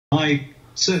I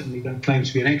certainly don't claim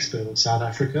to be an expert on South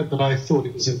Africa, but I thought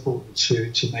it was important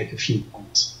to make a few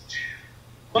points.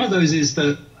 One of those is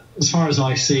that, as far as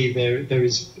I see, there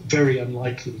is very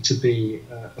unlikely to be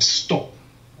a stop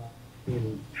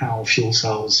in how fuel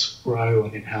cells grow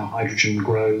and in how hydrogen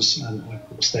grows. And of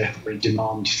course, they have a great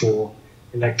demand for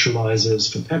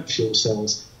electrolyzers, for PEM fuel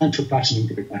cells, and for platinum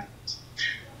group metals.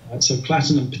 So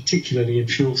platinum particularly in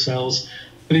fuel cells,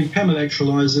 but in PEM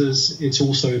electrolyzers, it's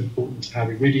also important to have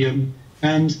iridium,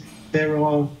 and there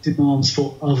are demands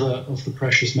for other of the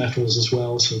precious metals as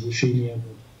well, so ruthenium,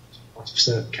 part of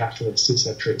certain catalysts,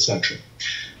 etc., etc.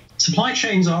 Supply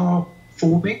chains are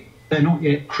forming. They're not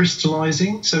yet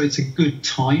crystallizing, so it's a good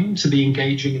time to be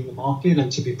engaging in the market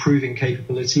and to be proving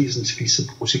capabilities and to be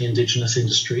supporting indigenous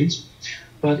industries.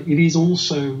 But it is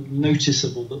also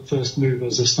noticeable that first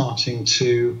movers are starting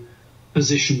to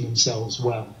position themselves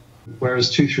well. Whereas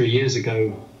 2-3 years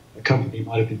ago, a company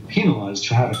might have been penalized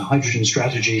for having a hydrogen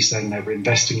strategy, saying they were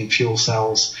investing in fuel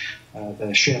cells,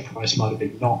 their share price might have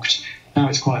been knocked. Now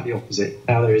it's quite the opposite.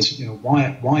 Now there is,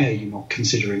 why are you not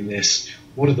considering this?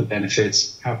 What are the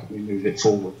benefits? How can we move it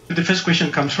forward? The first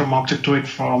question comes from Mark Tutoit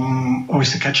from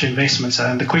Oyster Catcher Investments.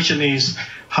 And the question is,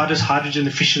 how does hydrogen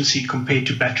efficiency compare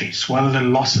to batteries? What are the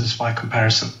losses by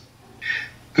comparison?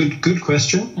 Good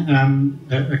question.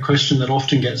 A question that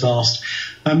often gets asked.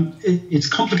 It's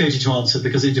complicated to answer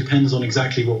because it depends on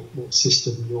exactly what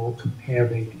system you're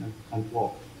comparing and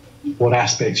what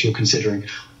aspects you're considering.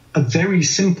 A very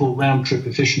simple round-trip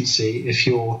efficiency, if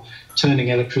you're turning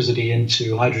electricity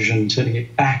into hydrogen, turning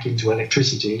it back into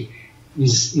electricity,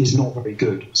 is not very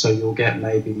good. So you'll get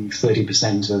maybe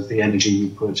 30% of the energy you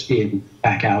put in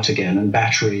back out again. And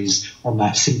batteries on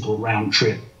that simple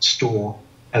round-trip store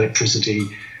electricity,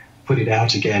 put it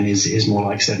out again is more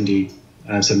like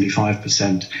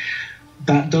 75%.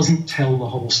 That doesn't tell the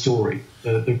whole story.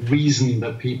 The reason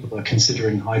that people are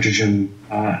considering hydrogen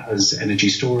as energy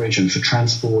storage and for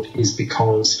transport is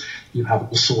because you have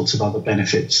all sorts of other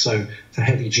benefits. So for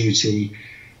heavy duty,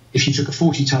 if you took a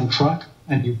 40-ton truck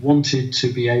and you wanted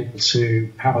to be able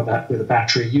to power that with a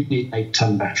battery, you'd need an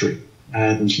 8-ton battery.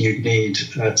 And you'd need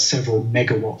several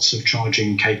megawatts of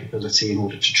charging capability in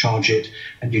order to charge it,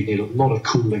 and you'd need a lot of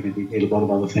cooling, and you'd need a lot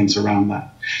of other things around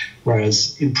that.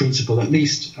 Whereas, in principle, at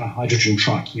least a hydrogen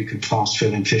truck you can fast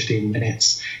fill in 15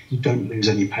 minutes. You don't lose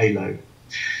any payload.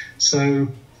 So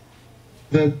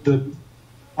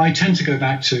I tend to go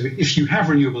back to, if you have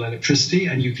renewable electricity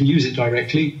and you can use it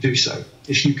directly, do so.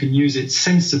 If you can use it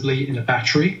sensibly in a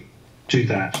battery, do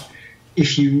that.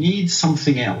 If you need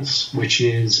something else, which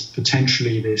is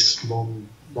potentially this long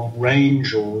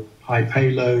range or high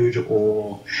payload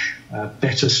or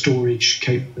better storage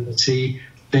capability,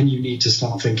 then you need to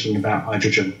start thinking about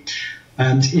hydrogen.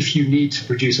 And if you need to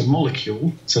produce a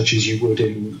molecule, such as you would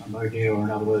in ammonia or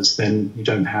in other words, then you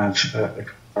don't have a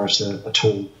comparison at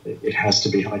all. It has to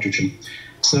be hydrogen.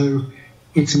 So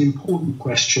it's an important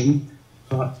question,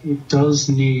 but it does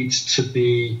need to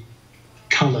be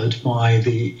coloured by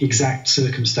the exact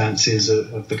circumstances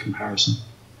of the comparison.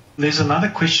 There's another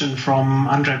question from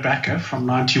Andre Bakker from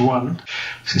 91.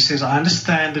 He says, I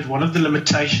understand that one of the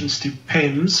limitations to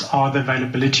PEMs are the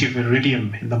availability of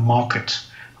iridium in the market.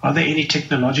 Are there any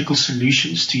technological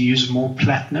solutions to use more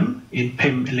platinum in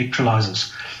PEM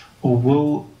electrolyzers? Or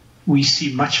will we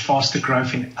see much faster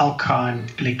growth in alkyne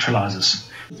electrolyzers?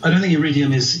 I don't think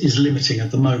iridium is limiting at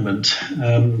the moment.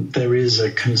 There is a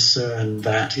concern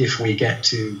that if we get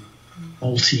to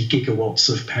multi-gigawatts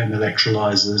of PEM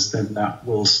electrolyzers, then that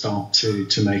will start to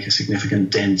make a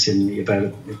significant dent in the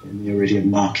iridium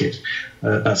market.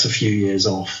 That's a few years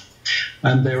off.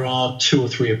 And there are 2 or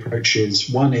 3 approaches.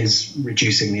 One is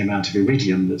reducing the amount of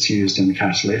iridium that's used in the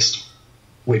catalyst,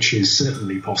 which is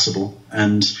certainly possible.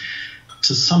 And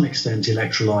to some extent,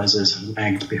 electrolyzers have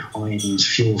lagged behind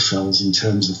fuel cells in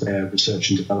terms of their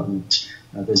research and development.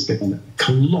 There's been a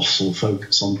colossal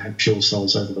focus on fuel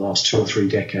cells over the last 2 or 3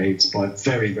 decades by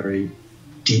very, very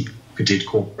deep-pocketed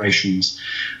corporations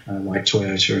like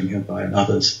Toyota and Hyundai and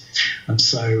others. And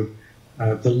so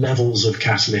the levels of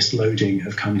catalyst loading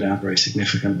have come down very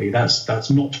significantly. That's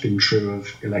not been true of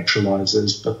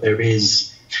electrolyzers, but there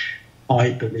is, I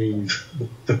believe,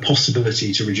 the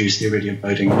possibility to reduce the iridium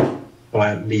loading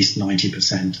by at least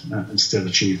 90% and still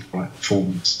achieve the right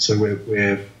performance. So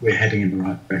we're heading in the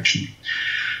right direction.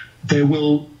 There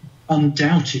will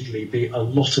undoubtedly be a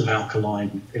lot of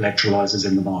alkaline electrolyzers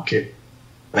in the market.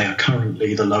 They are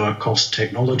currently the lower cost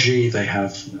technology. They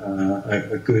have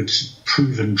a good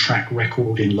proven track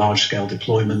record in large scale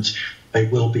deployment. They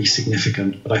will be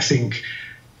significant, but I think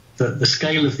the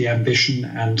scale of the ambition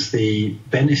and the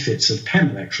benefits of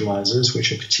PEM electrolyzers,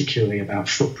 which are particularly about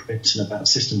footprint and about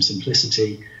system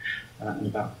simplicity and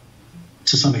about,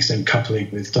 to some extent, coupling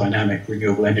with dynamic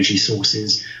renewable energy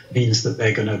sources, means that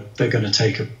they're going to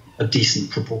take a decent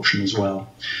proportion as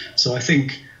well. So I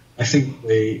think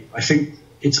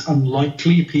it's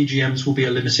unlikely PGMs will be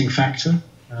a limiting factor.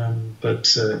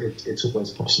 But it's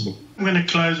always possible. I'm going to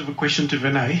close with a question to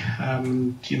Vinay.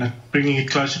 Bringing it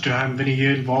closer to home, Vinay,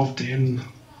 you're involved in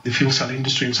the fuel cell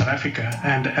industry in South Africa,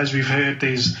 and as we've heard,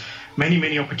 there's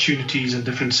many opportunities in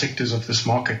different sectors of this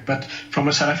market. But from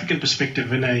a South African perspective,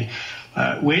 Vinay,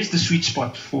 where's the sweet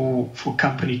spot for a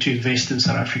company to invest in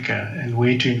South Africa, and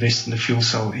where to invest in the fuel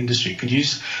cell industry? Could you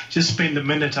just spend a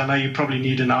minute? I know you probably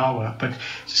need an hour, but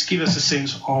just give us a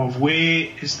sense of where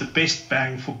is the best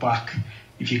bang for buck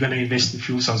if you're going to invest in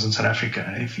fuel cells in South Africa.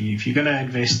 If you're going to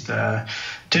invest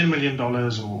 $10 million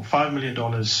or $5 million,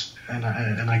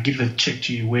 and I give the check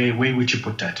to you, where would you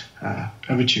put that?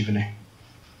 Over to you, Vinay.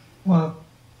 Well,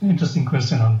 interesting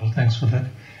question, Arnold. Thanks for that.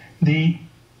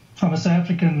 From a South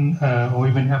African or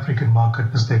even African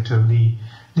market perspective,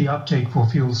 the uptake for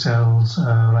fuel cells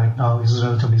right now is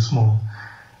relatively small.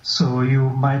 So you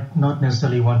might not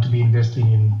necessarily want to be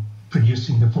investing in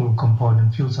producing the full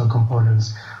fuel cell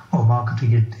components, or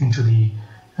marketing it into the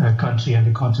country and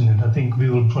the continent. I think we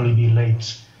will probably be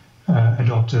late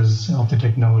adopters of the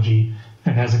technology,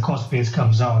 and as the cost base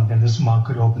comes down, then this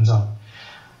market opens up.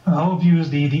 Our view is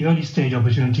the early stage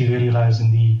opportunity really lies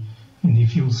in the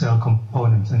fuel cell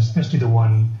components, and especially the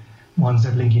ones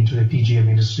that link into the PGM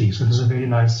industry. So there's a very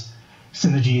nice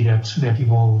synergy that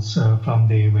evolves from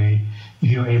there, where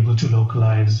if you're able to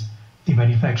localize the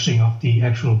manufacturing of the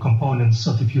actual components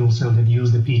of the fuel cell that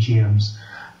use the PGMs,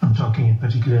 I'm talking in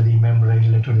particular the membrane,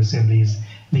 electrode assemblies,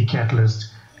 the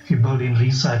catalyst. If you build in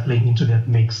recycling into that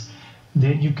mix,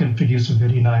 then you can produce a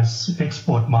very nice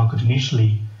export market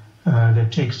initially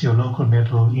that takes your local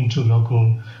metal into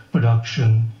local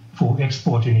production for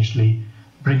export initially,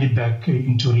 bring it back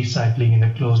into recycling in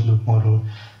a closed loop model.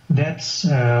 That's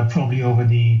probably over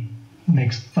the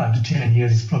next 5 to 10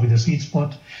 years is probably the sweet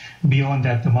spot. Beyond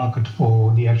that, the market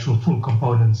for the actual full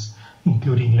components,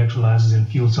 including electrolyzers and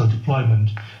fuel cell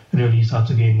deployment, really starts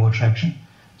to gain more traction.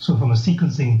 So from a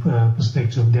sequencing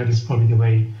perspective, that is probably the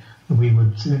way we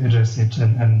would address it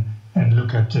and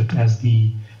look at it as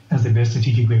the best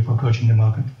strategic way for approaching the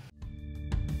market.